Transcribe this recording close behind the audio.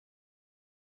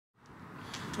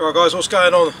Right guys, what's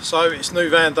going on? So it's new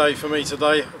van day for me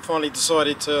today. I finally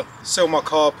decided to sell my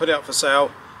car, put it up for sale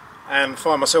and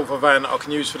find myself a van that I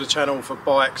can use for the channel for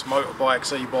bikes,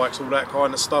 motorbikes, e-bikes, all that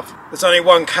kind of stuff. There's only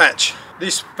one catch.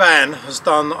 This van has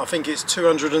done, I think it's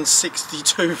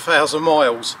 262,000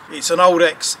 miles. It's an old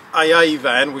ex-AA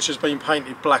van which has been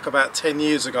painted black about 10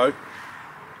 years ago.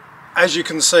 As you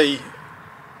can see,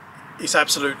 it's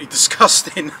absolutely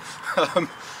disgusting.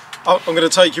 I'm going to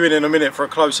take you in a minute for a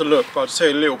closer look, but I'll just tell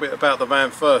you a little bit about the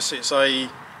van first. It's a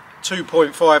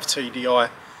 2.5 TDI.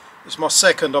 It's my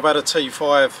second. I've had a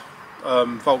T5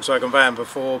 Volkswagen van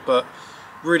before, but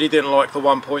really didn't like the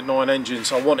 1.9 engine,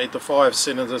 so I wanted the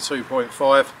 5-cylinder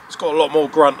 2.5. It's got a lot more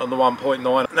grunt than the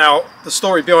 1.9. Now, the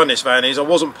story behind this van is I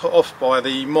wasn't put off by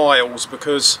the miles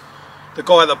because the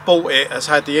guy that bought it has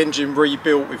had the engine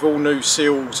rebuilt with all new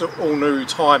seals, all new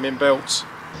timing belts.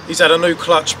 He's had a new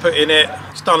clutch put in it.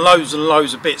 He's done loads and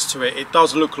loads of bits to it. It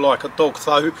does look like a dog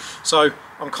though, so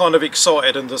I'm kind of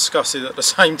excited and disgusted at the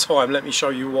same time. Let me show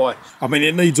you why. I mean,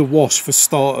 it needs a wash for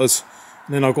starters,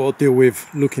 and then I've got to deal with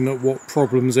looking at what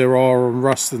problems there are and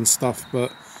rust and stuff,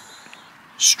 but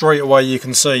straight away you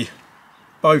can see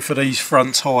both of these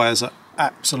front tyres are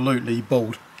absolutely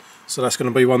bald. So that's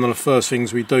going to be one of the first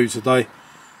things we do today.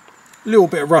 A little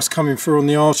bit of rust coming through on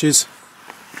the arches.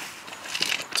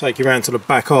 Take you around to the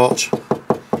back arch.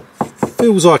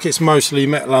 Feels like it's mostly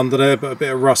metal under there, but a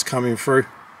bit of rust coming through.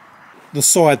 The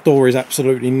side door is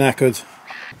absolutely knackered.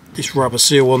 This rubber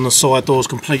seal on the side door is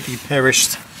completely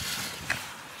perished.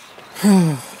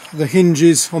 The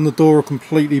hinges on the door are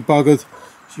completely buggered,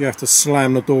 so you have to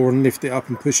slam the door and lift it up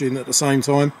and push it in at the same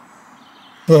time.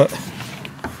 But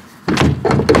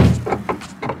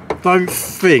don't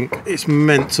think it's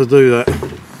meant to do that.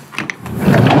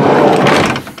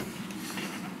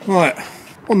 Right,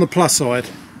 on the plus side,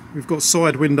 we've got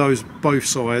side windows both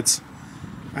sides,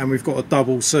 and we've got a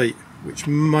double seat, which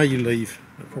may leave,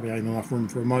 there probably ain't enough room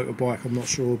for a motorbike, I'm not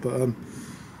sure, but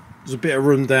there's a bit of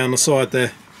room down the side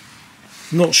there.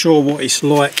 Not sure what it's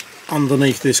like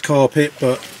underneath this carpet,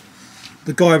 but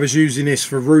the guy was using this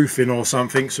for roofing or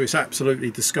something, so it's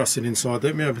absolutely disgusting inside.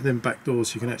 Let me open them back doors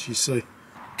so you can actually see.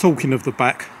 Talking of the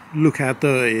back, look how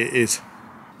dirty it is.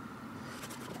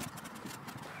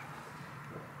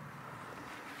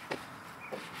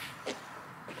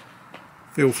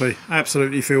 Filthy,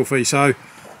 absolutely filthy. So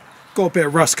got a bit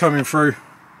of rust coming through,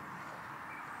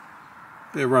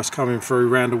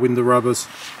 around the window rubbers.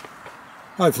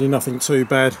 Hopefully nothing too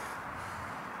bad.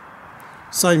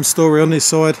 Same story on this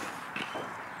side,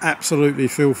 absolutely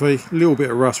filthy. A little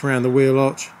bit of rust around the wheel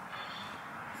arch.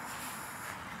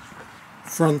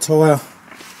 Front tyre,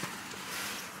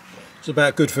 it's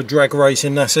about good for drag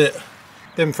racing, that's it.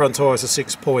 Them front tyres are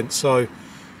 6 points, so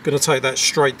going to take that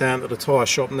straight down to the tyre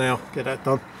shop now, get that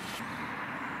done.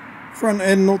 Front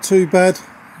end not too bad.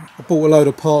 I bought a load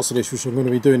of parts of this which I'm going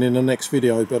to be doing in the next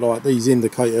video, but like these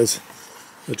indicators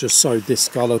are just so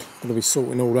discoloured. I'm going to be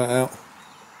sorting all that out.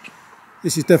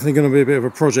 This is definitely going to be a bit of a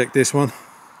project, this one.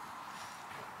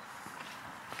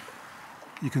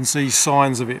 You can see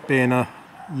signs of it being a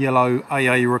yellow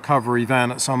AA recovery van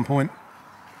at some point.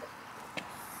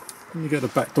 Let me get the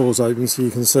back doors open so you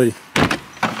can see.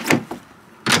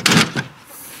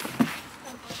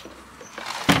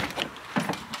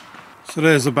 So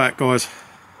there's the back, guys.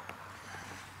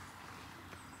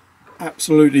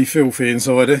 Absolutely filthy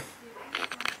inside here.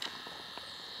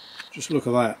 Just look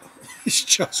at that. It's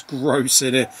just gross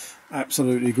in here.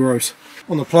 Absolutely gross.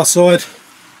 On the plus side,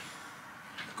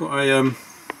 got a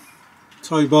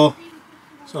tow bar,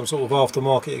 some sort of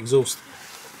aftermarket exhaust.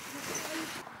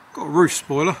 Got a roof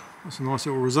spoiler. That's a nice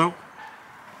little result.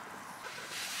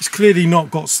 It's clearly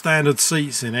not got standard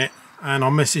seats in it. And I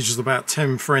messaged about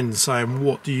 10 friends saying,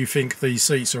 what do you think these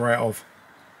seats are out of?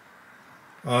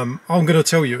 I'm going to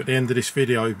tell you at the end of this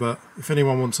video, but if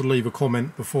anyone wants to leave a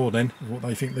comment before then of what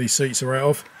they think these seats are out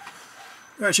of.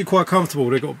 They're actually quite comfortable.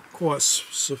 They've got quite,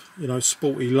 you know,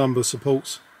 sporty lumbar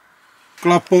supports.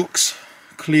 Glove box,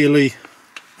 clearly,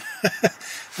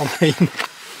 I mean,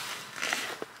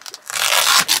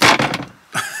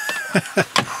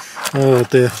 oh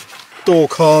dear. Door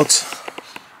cards.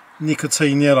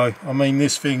 Nicotine yellow. I mean,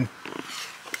 this thing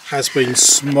has been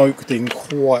smoked in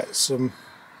quite some.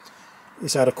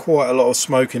 It's had quite a lot of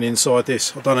smoking inside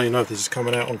this. I don't even know if this is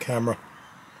coming out on camera,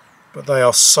 but they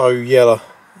are so yellow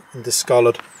and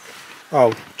discoloured.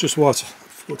 Oh, just what I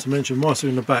forgot to mention, whilst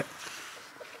in the back,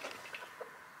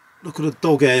 look at the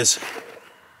dog hairs.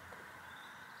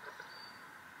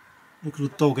 Look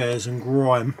at the dog hairs and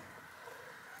grime.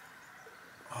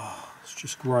 Oh, it's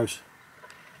just gross.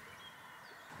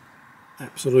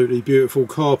 Absolutely beautiful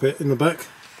carpet in the back.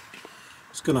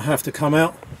 It's going to have to come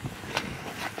out.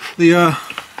 The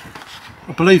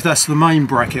I believe that's the main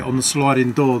bracket on the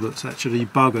sliding door that's actually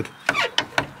buggered.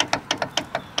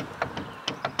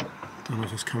 Don't know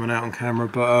if it's coming out on camera,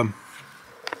 but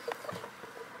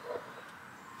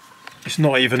it's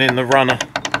not even in the runner.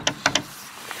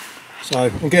 So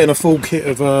I'm getting a full kit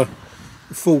of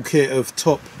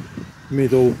top,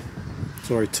 middle,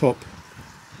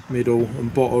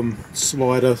 and bottom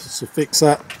slider to fix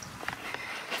that.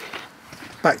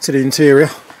 Back to the interior.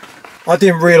 I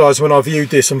didn't realise when I viewed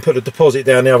this and put a deposit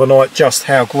down the other night just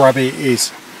how grubby it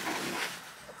is.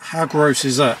 How gross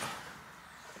is that?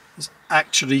 There's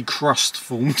actually crust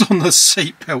formed on the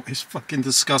seat belt. It's fucking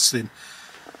disgusting.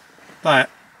 That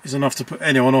is enough to put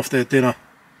anyone off their dinner.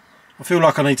 I feel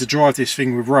like I need to drive this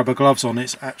thing with rubber gloves on.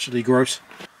 It's actually gross.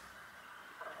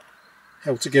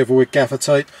 Held together with gaffer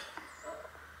tape.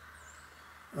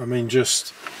 I mean,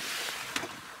 just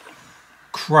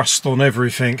crust on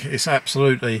everything. It's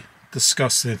absolutely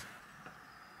disgusting.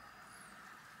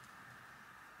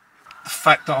 The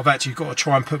fact that I've actually got to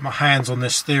try and put my hands on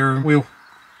this steering wheel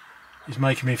is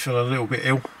making me feel a little bit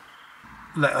ill.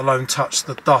 Let alone touch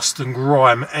the dust and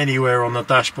grime anywhere on the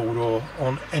dashboard or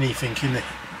on anything in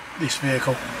this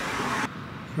vehicle.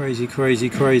 Crazy, crazy,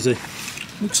 crazy.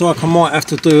 Looks like I might have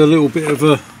to do a little bit of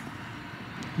a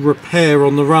repair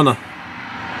on the runner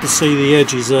to see the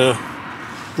edges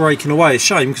breaking away. It's a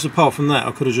shame because apart from that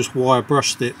I could have just wire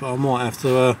brushed it, but I might have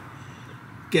to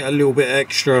get a little bit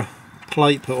extra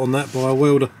plate put on that by a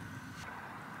welder.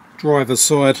 Driver's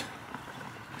side.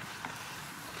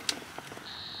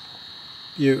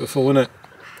 Beautiful, isn't it?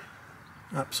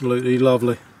 Absolutely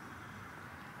lovely.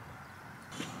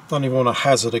 Don't even want to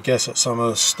hazard a guess at some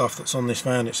of the stuff that's on this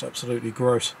van. It's absolutely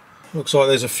gross. Looks like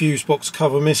there's a fuse box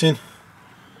cover missing.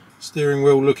 Steering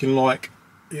wheel looking like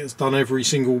it's done every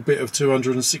single bit of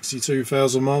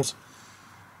 262,000 miles.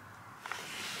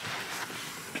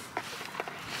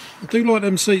 I do like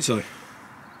them seats though.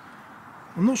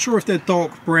 I'm not sure if they're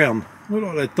dark brown. They look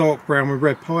like they're dark brown with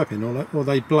red piping, or are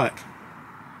they black?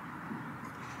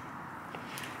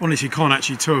 Honestly, you can't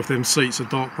actually tell if them seats are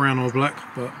dark brown or black,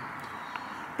 but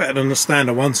better than the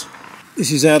standard ones.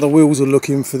 This is how the wheels are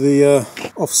looking for the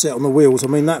offset on the wheels. I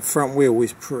mean, that front wheel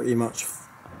is pretty much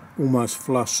almost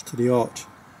flush to the arch.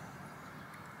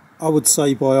 I would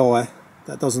say by eye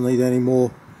that doesn't need any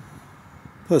more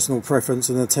personal preference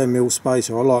than a 10mm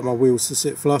spacer. I like my wheels to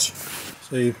sit flush.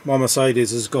 See, my Mercedes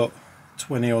has got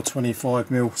 20 or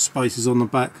 25mm spacers on the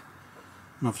back,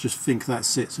 and I just think that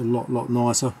sits a lot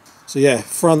nicer. So yeah,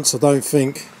 fronts I don't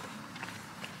think.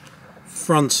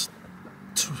 Front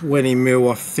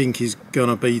 20mm I think is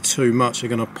gonna be too much. They're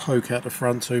gonna poke out the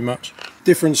front too much.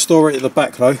 Different story at the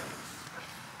back though.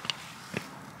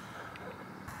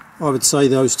 I would say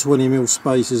those 20mm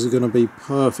spacers are going to be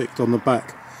perfect on the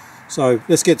back. So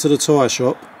let's get to the tyre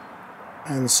shop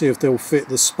and see if they'll fit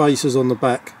the spacers on the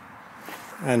back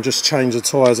and just change the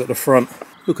tyres at the front.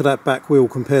 Look at that back wheel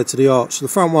compared to the arch. The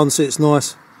front one sits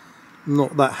nice. I'm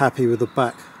not that happy with the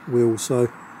back wheel,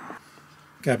 so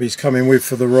Gabby's coming with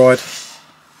for the ride.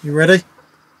 You ready?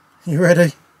 You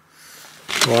ready?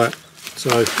 Right,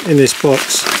 so in this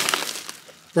box,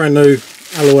 brand new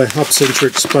alloy hub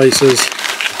centric spacers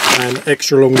and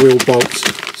extra long wheel bolts.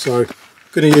 So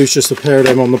going to use just a pair of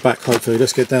them on the back hopefully.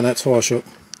 Let's get down that tyre shop.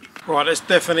 Right, there's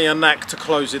definitely a knack to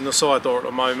closing the side door at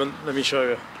the moment. Let me show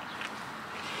you.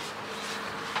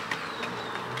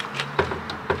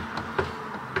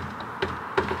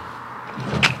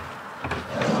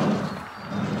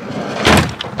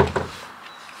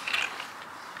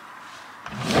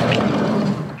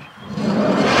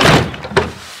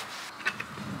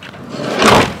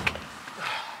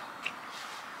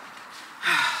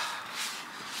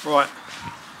 Right,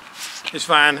 this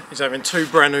van is having two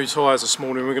brand new tyres this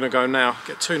morning. We're going to go now,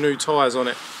 get two new tyres on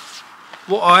it.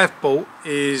 What I have bought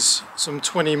is some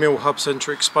 20mm hub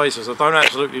centric spacers. I don't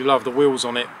absolutely love the wheels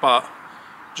on it, but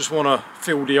just want to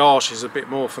fill the arches a bit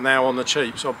more for now on the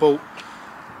cheap. So I bought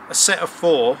a set of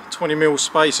 4 20mm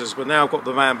spacers, but now I've got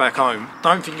the van back home.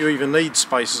 Don't think you even need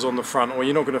spacers on the front, or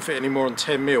you're not going to fit any more than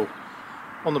 10mm.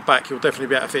 On the back you'll definitely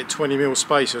be able to fit 20mm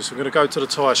spacers. So I'm going to go to the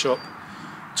tyre shop.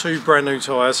 Two brand new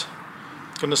tyres.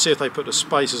 Going to see if they put the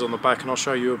spacers on the back, and I'll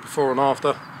show you a before and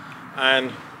after.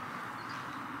 And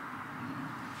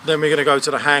then we're going to go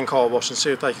to the hand car wash and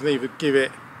see if they can either give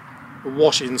it a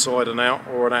wash inside and out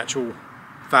or an actual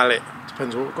valet.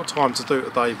 Depends what we've got time to do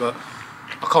today, but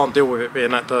I can't deal with it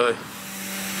being that dirty.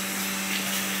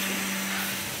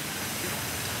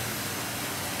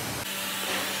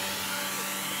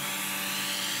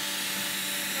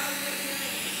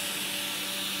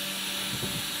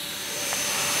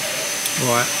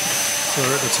 Right, So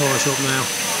we're at the tyre shop now.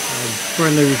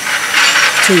 Brand new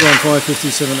 215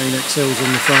 5017 XLs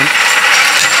on the front.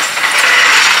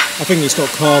 I think it's got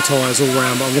car tyres all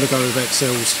round, but I'm going to go with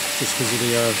XLs just because of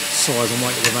the size and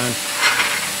weight of the van.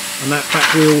 And that back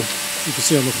wheel, you can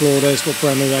see on the floor there, it's got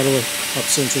brand new alloy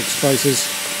up-centric spacers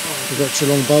with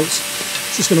extra long bolts.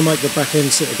 It's just going to make the back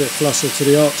end sit a bit flusher to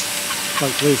the arch.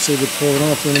 Hopefully see the before and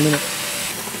after in a minute.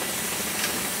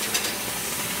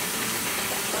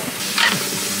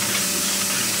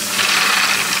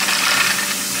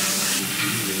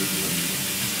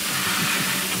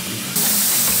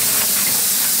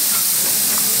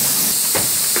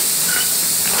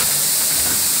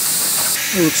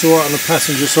 It looks alright on the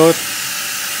passenger side.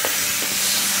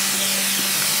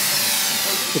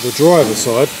 For the driver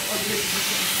side,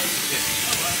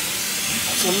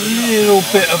 it's a little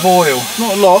bit of oil,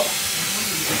 not a lot,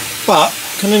 but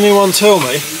can anyone tell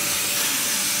me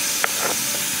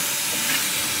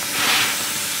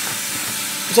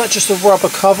is that just a rubber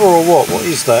cover or what? What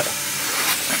is that?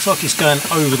 Looks like it's going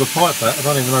over the pipe that. I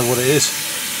don't even know what it is.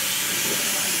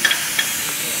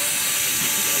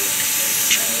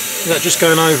 Is that just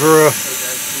going over a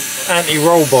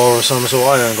anti-roll bar or some sort?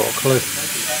 I haven't got a clue.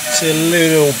 See a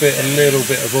little bit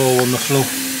of oil on the floor.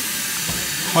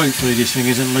 Hopefully this thing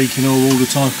isn't leaking oil all the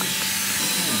time.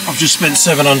 I've just spent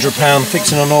 £700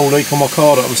 fixing an oil leak on my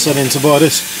car that I'm selling to buy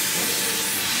this.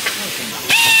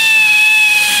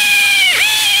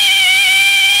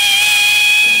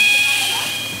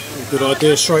 Good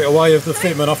idea straight away of the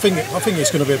fitment. I think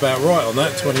it's going to be about right on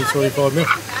that 20-25mm.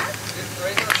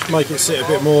 Make it sit a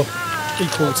bit more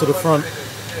equal to the front.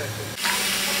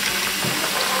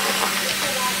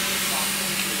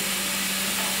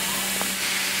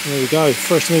 There we go,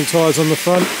 fresh new tyres on the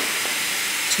front,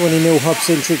 20mm hub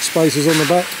centric spacers on the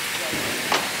back.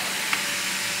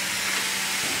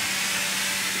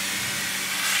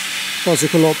 Does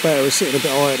look a lot better, it's sitting a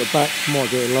bit high at the back, might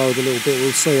get it lowered a little bit,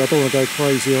 we'll see. I don't want to go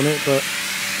crazy on it, but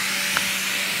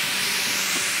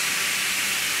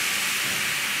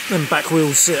them back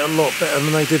wheels sit a lot better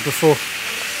than they did before,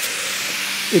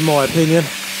 in my opinion.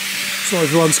 It's not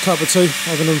everyone's cup of tea,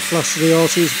 having them flush to the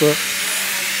arches, but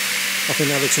I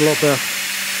think that looks a lot better.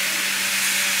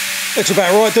 Looks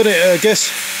about right, doesn't it, I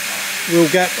guess? Wheel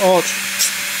gap, arch.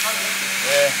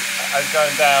 Yeah, as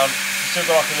going down, you still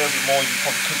got like a little bit more, you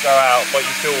probably could go out, but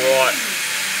you're still alright.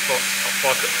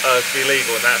 To be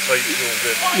legal and that, so you feel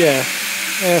good. Yeah,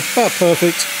 about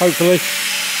perfect, hopefully.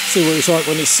 See what it's like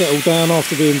when it's settled down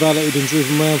after being valeted and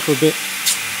driven around for a bit.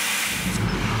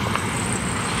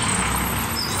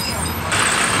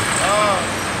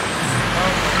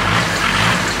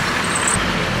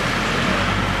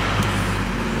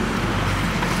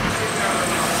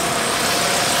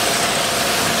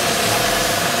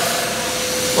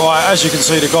 Right, as you can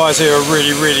see, the guys here are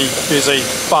really busy,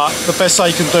 but the best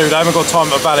they can do, they haven't got time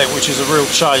to valet, which is a real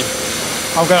shame.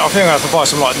 I think I'm going to have to buy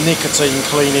some like nicotine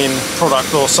cleaning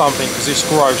product or something because it's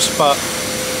gross, but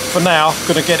for now I'm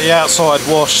going to get the outside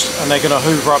washed and they're going to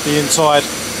hoover up the inside,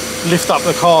 lift up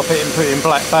the carpet and put it in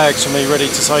black bags for me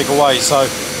ready to take away. So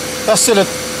that's still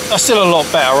a lot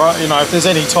better, right? You know, if there's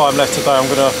any time left today, I'm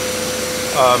going to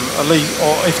at least,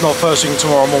 or if not first thing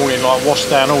tomorrow morning, like wash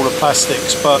down all the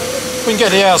plastics. But if we can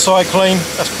get the outside clean,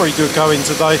 that's pretty good going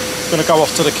today. I'm going to go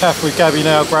off to the cafe with Gabby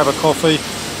now, grab a coffee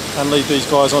and leave these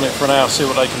guys on it for an hour, see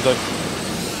what they can do.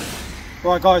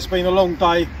 Right guys, it's been a long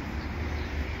day.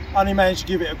 Only managed to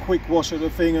give it a quick wash of the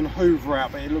thing and hoover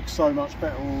out, but it looks so much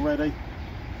better already.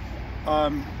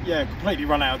 Yeah, completely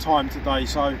run out of time today,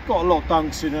 so got a lot done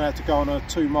considering I had to go on a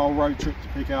 2-mile road trip to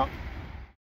pick up.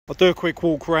 I'll do a quick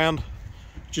walk around,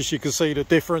 just so you can see the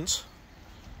difference.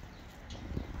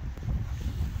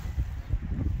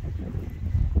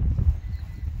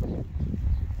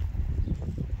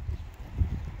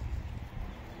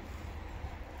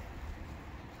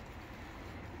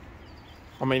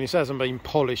 I mean, this hasn't been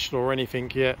polished or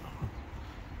anything yet.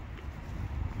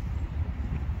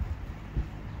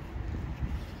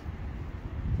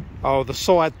 Oh, the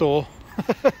side door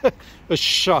is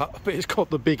shut, but it's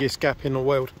got the biggest gap in the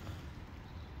world.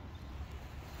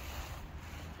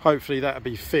 Hopefully that'll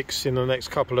be fixed in the next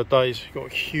couple of days. Got a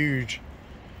huge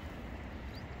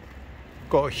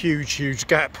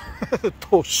gap. The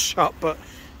door's shut, but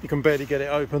you can barely get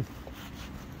it open.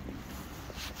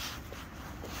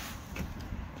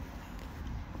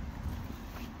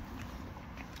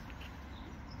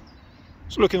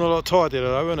 It's looking a lot tidier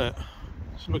though, isn't it?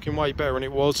 It's looking way better than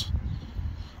it was.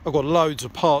 I've got loads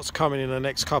of parts coming in the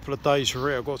next couple of days for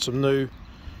it. I've got some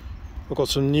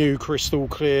new crystal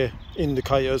clear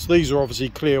indicators. These are obviously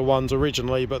clear ones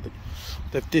originally, but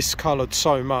they've discoloured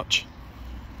so much.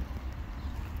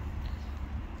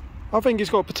 I think it's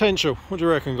got potential. What do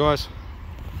you reckon, guys?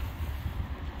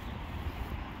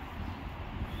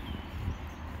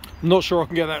 I'm not sure I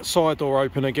can get that side door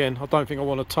open again. I don't think I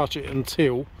want to touch it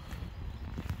until...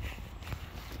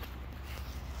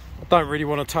 I don't really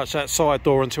want to touch that side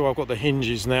door until I've got the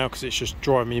hinges now, because it's just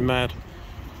driving me mad.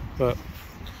 But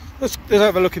let's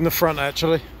have a look in the front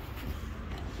actually.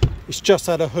 It's just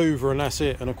had a hoover and that's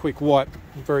it, and a quick wipe,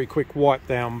 a very quick wipe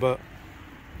down, but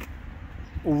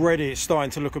already it's starting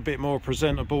to look a bit more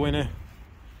presentable in here.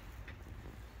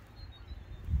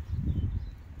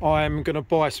 I'm going to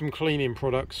buy some cleaning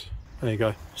products. There you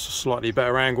go, it's a slightly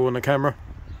better angle on the camera.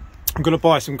 I'm going to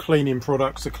buy some cleaning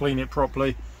products to clean it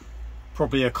properly.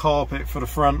 Probably a carpet for the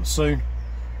front soon,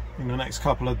 in the next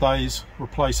couple of days.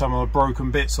 Replace some of the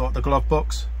broken bits like the glove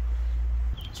box.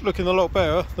 It's looking a lot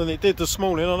better than it did this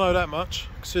morning, I know that much,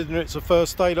 considering it's the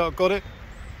first day that I've got it.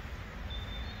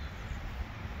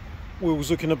 Wheels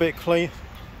looking a bit clean.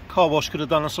 Car wash could have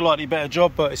done a slightly better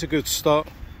job, but it's a good start.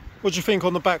 What do you think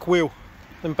on the back wheel?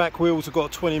 Them back wheels have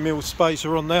got a 20mm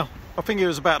spacer on now. I think it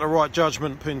was about the right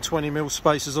judgment putting 20mm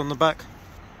spacers on the back.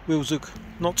 Wheels look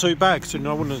not too bad, considering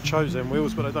I wouldn't have chosen them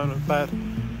wheels, but they don't look bad.